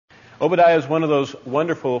Obadiah is one of those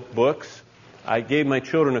wonderful books. I gave my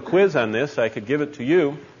children a quiz on this. I could give it to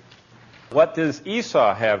you. What does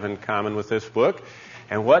Esau have in common with this book?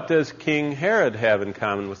 And what does King Herod have in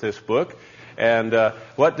common with this book? And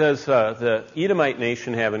what does the Edomite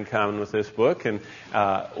nation have in common with this book? And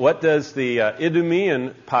what does the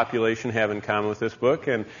Edomian population have in common with this book?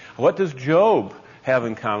 And what does Job have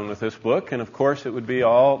in common with this book? And of course, it would be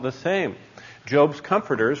all the same. Job's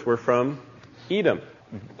comforters were from Edom.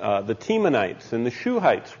 The Temanites and the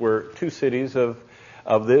Shuhites were two cities of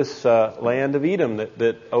this land of Edom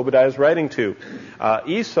that Obadiah is writing to.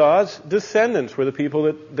 Esau's descendants were the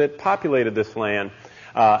people that populated this land.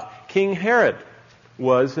 King Herod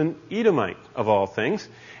was an Edomite, of all things,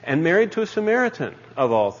 and married to a Samaritan,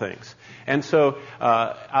 of all things. And so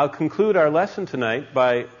I'll conclude our lesson tonight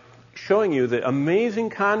by showing you the amazing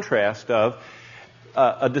contrast of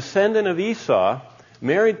a descendant of Esau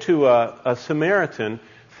married to a Samaritan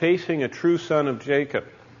facing a true son of Jacob.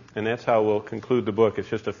 And that's how we'll conclude the book. It's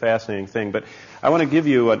just a fascinating thing. But I want to give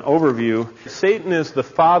you an overview. Satan is the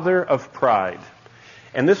father of pride.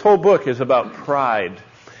 And this whole book is about pride.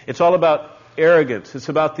 It's all about arrogance. It's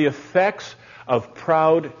about the effects of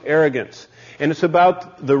proud arrogance. And it's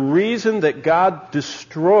about the reason that God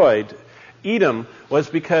destroyed Edom was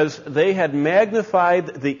because they had magnified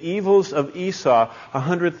the evils of Esau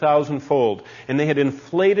 100,000-fold. And they had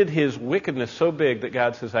inflated his wickedness so big that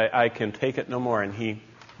God says, I can take it no more. And he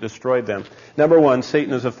destroyed them. Number one,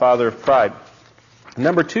 Satan is the father of pride.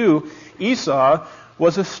 Number two, Esau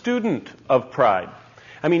was a student of pride.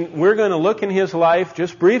 I mean, we're going to look in his life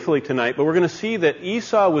just briefly tonight, but we're going to see that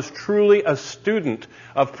Esau was truly a student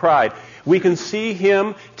of pride. We can see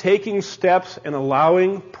him taking steps and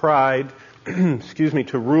allowing pride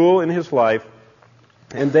to rule in his life.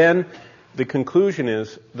 And then the conclusion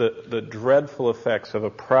is the dreadful effects of a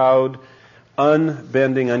proud,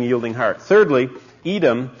 unbending, unyielding heart. Thirdly,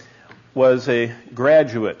 Edom was a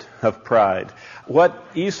graduate of pride. What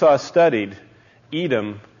Esau studied,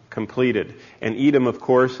 Edom completed. And Edom, of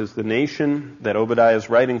course, is the nation that Obadiah is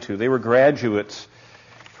writing to. They were graduates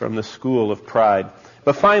from the school of pride.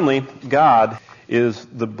 But finally, God is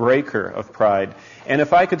the breaker of pride. And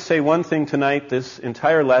if I could say one thing tonight, this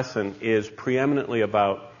entire lesson is preeminently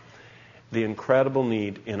about the incredible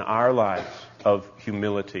need in our lives of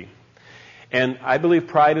humility. And I believe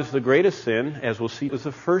pride is the greatest sin, as we'll see, is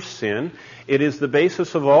the first sin. It is the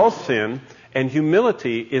basis of all sin, and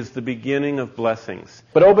humility is the beginning of blessings.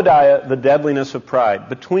 But Obadiah, the deadliness of pride.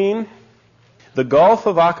 Between the Gulf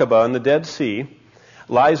of Akaba and the Dead Sea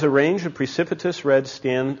lies a range of precipitous red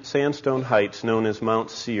sandstone heights known as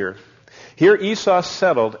Mount Seir. Here Esau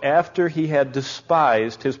settled after he had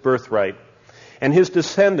despised his birthright. And his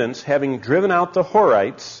descendants, having driven out the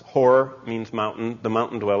Horites, Hor means mountain, the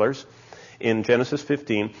mountain dwellers, in Genesis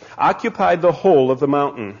 15, occupied the whole of the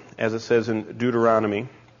mountain, as it says in Deuteronomy.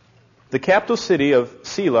 The capital city of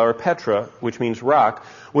Selah, or Petra, which means rock,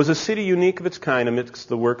 was a city unique of its kind amidst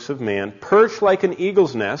the works of man, perched like an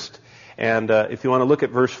eagle's nest. And if you want to look at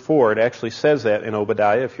verse 4, it actually says that in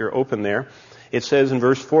Obadiah, if you're open there. It says in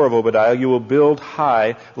verse 4 of Obadiah, you will build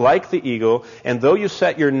high like the eagle, and though you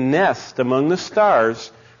set your nest among the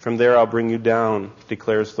stars, from there I'll bring you down,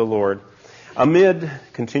 declares the Lord. Amid,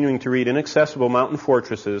 continuing to read, inaccessible mountain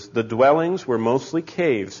fortresses, the dwellings were mostly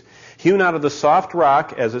caves, hewn out of the soft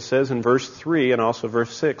rock, as it says in verse 3 and also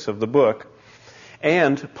verse 6 of the book,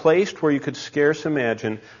 and placed where you could scarce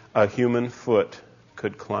imagine a human foot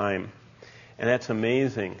could climb. And that's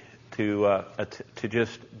amazing to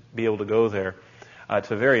just be able to go there.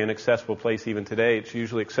 It's a very inaccessible place even today. It's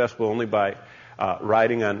usually accessible only by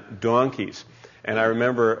riding on donkeys. And I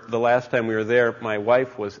remember the last time we were there, my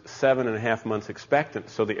wife was 7.5 months expectant,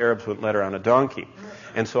 so the Arabs wouldn't let her on a donkey.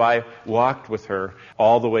 And so I walked with her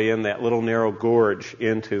all the way in that little narrow gorge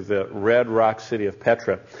into the red rock city of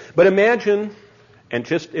Petra. But imagine, and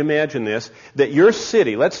just imagine this, that your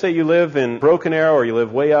city, let's say you live in Broken Arrow or you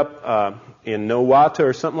live way up in Nowata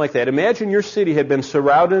or something like that. Imagine your city had been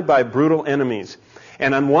surrounded by brutal enemies.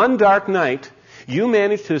 And on one dark night, you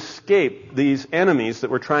managed to escape these enemies that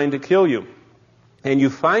were trying to kill you. And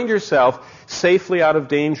you find yourself safely out of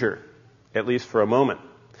danger, at least for a moment.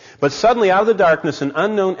 But suddenly, out of the darkness, an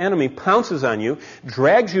unknown enemy pounces on you,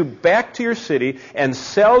 drags you back to your city, and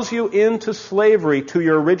sells you into slavery to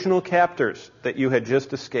your original captors that you had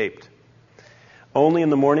just escaped. Only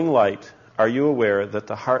in the morning light are you aware that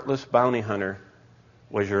the heartless bounty hunter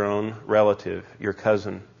was your own relative, your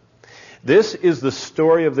cousin. This is the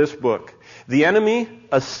story of this book. The enemy,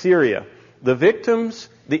 Assyria. The victims,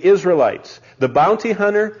 the Israelites. The bounty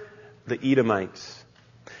hunter, the Edomites.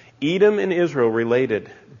 Edom and Israel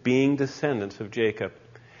related, being descendants of Jacob.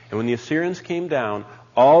 And when the Assyrians came down,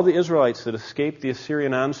 all the Israelites that escaped the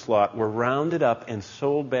Assyrian onslaught were rounded up and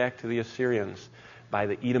sold back to the Assyrians by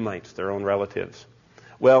the Edomites, their own relatives.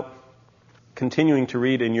 Well, continuing to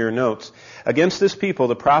read in your notes, against this people,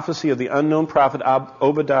 the prophecy of the unknown prophet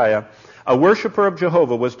Obadiah, a worshiper of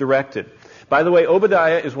Jehovah, was directed. By the way,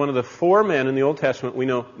 Obadiah is one of the 4 men in the Old Testament we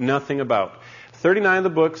know nothing about. 39 of the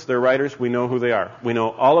books, their writers, we know who they are. We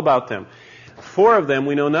know all about them. 4 of them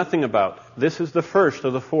we know nothing about. This is the first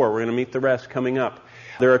of the 4. We're going to meet the rest coming up.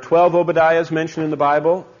 There are 12 Obadiahs mentioned in the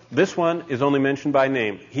Bible. This one is only mentioned by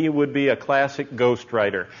name. He would be a classic ghost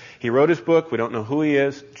writer. He wrote his book. We don't know who he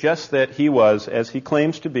is, just that he was, as he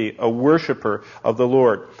claims to be, a worshiper of the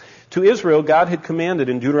Lord. To Israel, God had commanded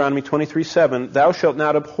in Deuteronomy 23:7, "Thou shalt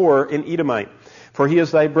not abhor an Edomite, for he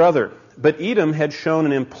is thy brother." But Edom had shown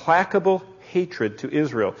an implacable hatred to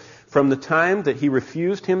Israel from the time that he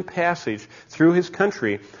refused him passage through his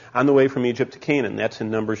country on the way from Egypt to Canaan. That's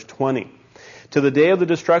in Numbers 20. To the day of the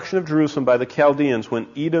destruction of Jerusalem by the Chaldeans, when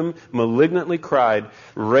Edom malignantly cried,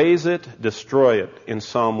 "Raze it, destroy it," in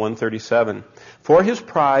Psalm 137. For his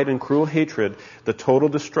pride and cruel hatred, the total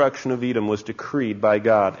destruction of Edom was decreed by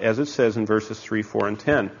God, as it says in verses 3, 4, and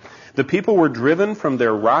 10. The people were driven from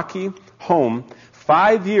their rocky home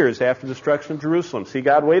 5 years after the destruction of Jerusalem. See,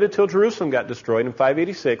 God waited till Jerusalem got destroyed in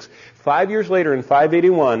 586. 5 years later, in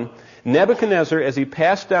 581, Nebuchadnezzar, as he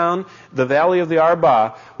passed down the valley of the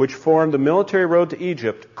Arba, which formed the military road to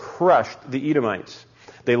Egypt, crushed the Edomites.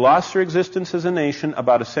 They lost their existence as a nation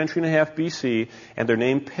about a century and a half BC, and their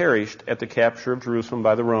name perished at the capture of Jerusalem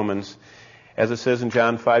by the Romans. As it says in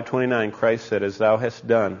John 5:29, Christ said, "As thou hast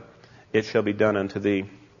done, it shall be done unto thee."